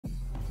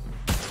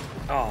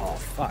Oh,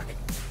 fuck.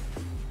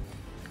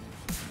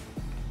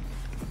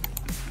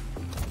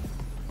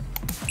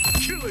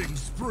 Killing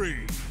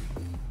spree.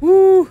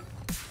 Woo!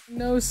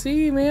 No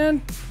C,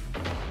 man.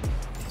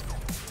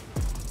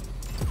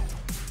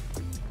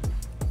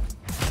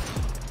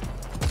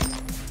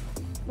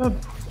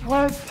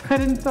 What? I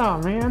didn't know,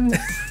 man.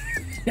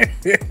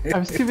 I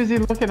was too busy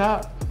looking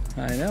up.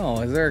 I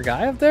know. Is there a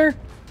guy up there?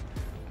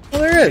 Oh,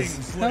 there is.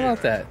 How Kingslayer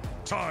about that?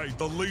 tied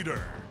the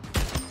leader.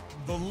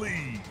 The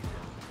lead.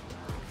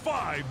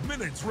 5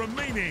 minutes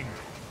remaining.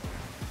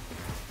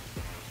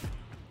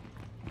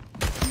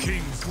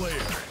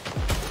 Kingslayer.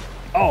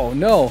 Oh,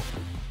 no.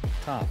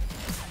 Top.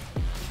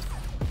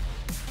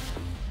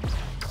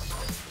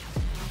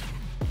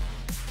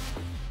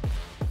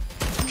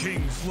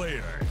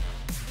 Kingslayer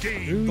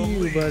gained Who the you,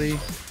 lead. buddy?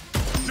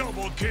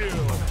 Double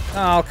kill.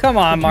 Oh, come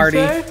on,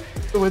 Marty.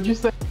 What'd you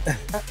say?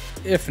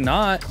 If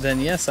not, then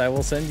yes, I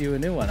will send you a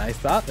new one. I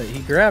thought that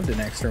he grabbed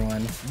an extra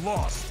one.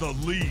 Lost the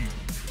lead.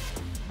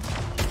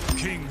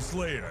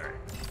 Kingslayer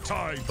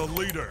tied the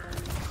leader.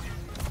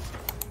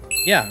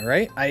 Yeah,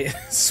 right? I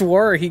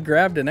swore he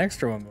grabbed an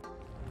extra one.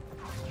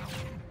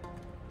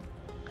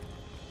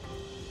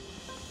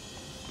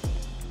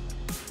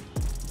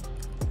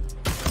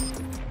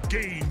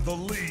 Gained the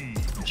lead.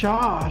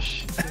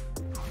 Josh.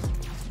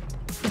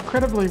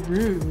 Incredibly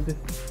rude.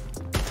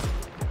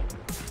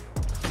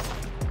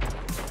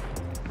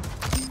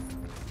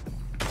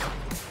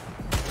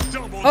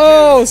 Double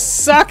Oh, kill.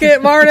 suck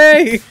it,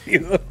 Marty!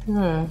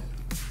 Yeah.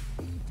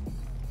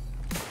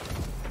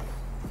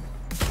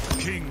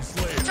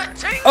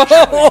 Kingslayer.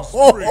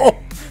 Oh!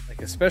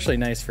 Like, especially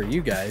nice for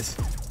you guys.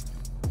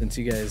 Since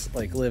you guys,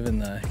 like, live in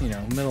the, you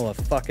know, middle of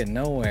fucking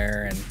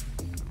nowhere and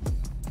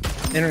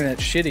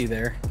internet's shitty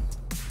there.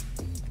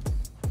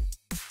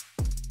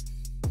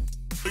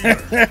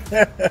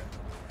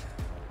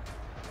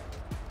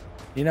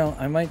 You know,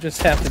 I might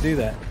just have to do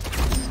that.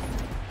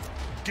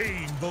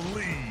 Gained the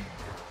lead.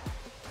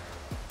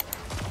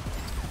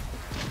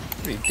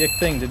 Pretty dick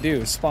thing to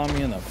do, spawn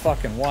me in the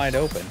fucking wide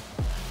open.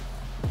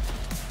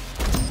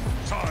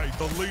 Tied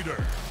the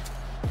leader.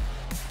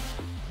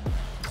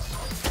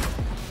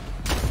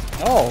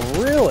 Oh,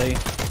 really?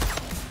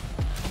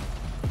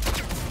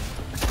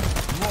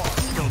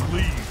 Lost the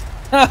lead.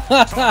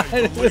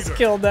 I just leader.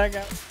 killed that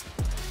guy.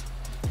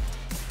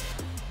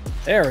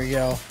 There we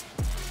go.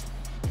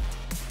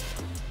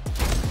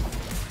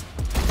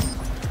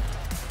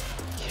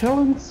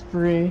 Killing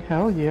spree.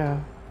 Hell yeah.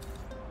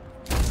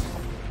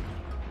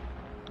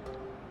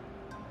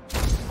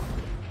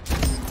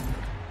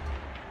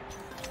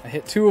 I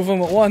hit 2 of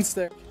them at once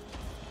there.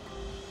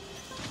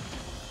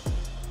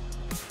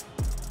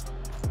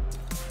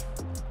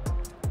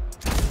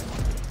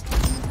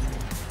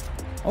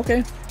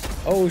 Okay.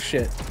 Oh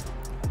shit.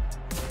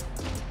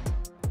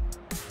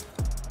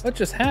 What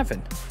just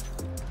happened?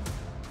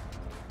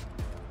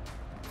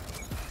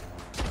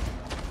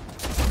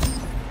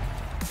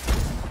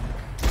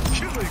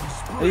 Killing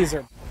spree. These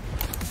are...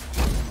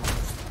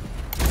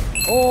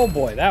 Oh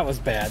boy, that was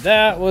bad.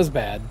 That was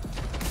bad.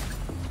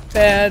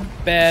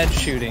 Bad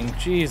shooting.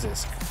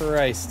 Jesus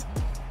Christ.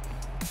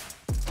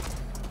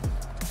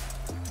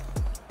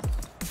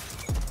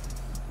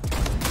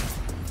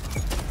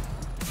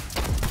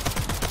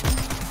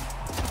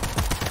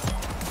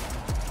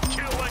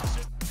 Kill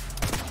exit.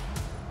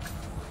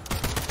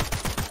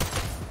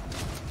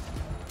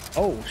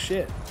 Oh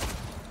shit.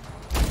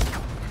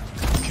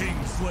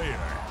 Kingslayer.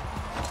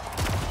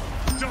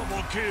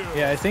 Double kill.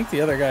 Yeah, I think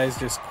the other guys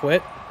just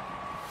quit.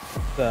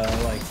 The,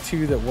 like,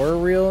 2 that were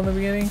real in the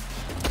beginning.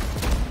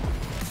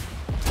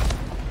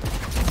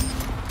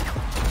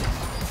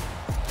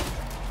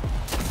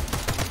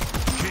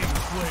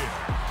 Kingslayer.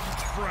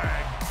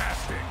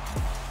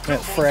 Frag-tastic.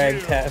 Meant Double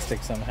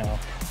frag-tastic somehow.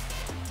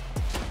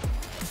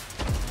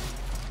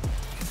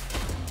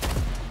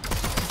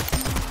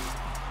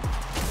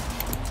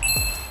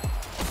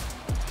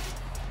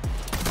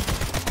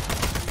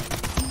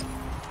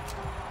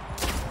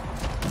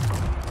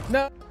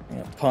 No. I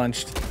got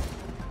punched.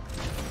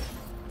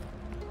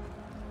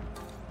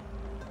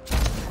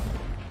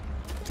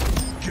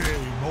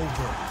 Game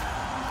over.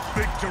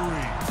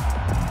 Victory.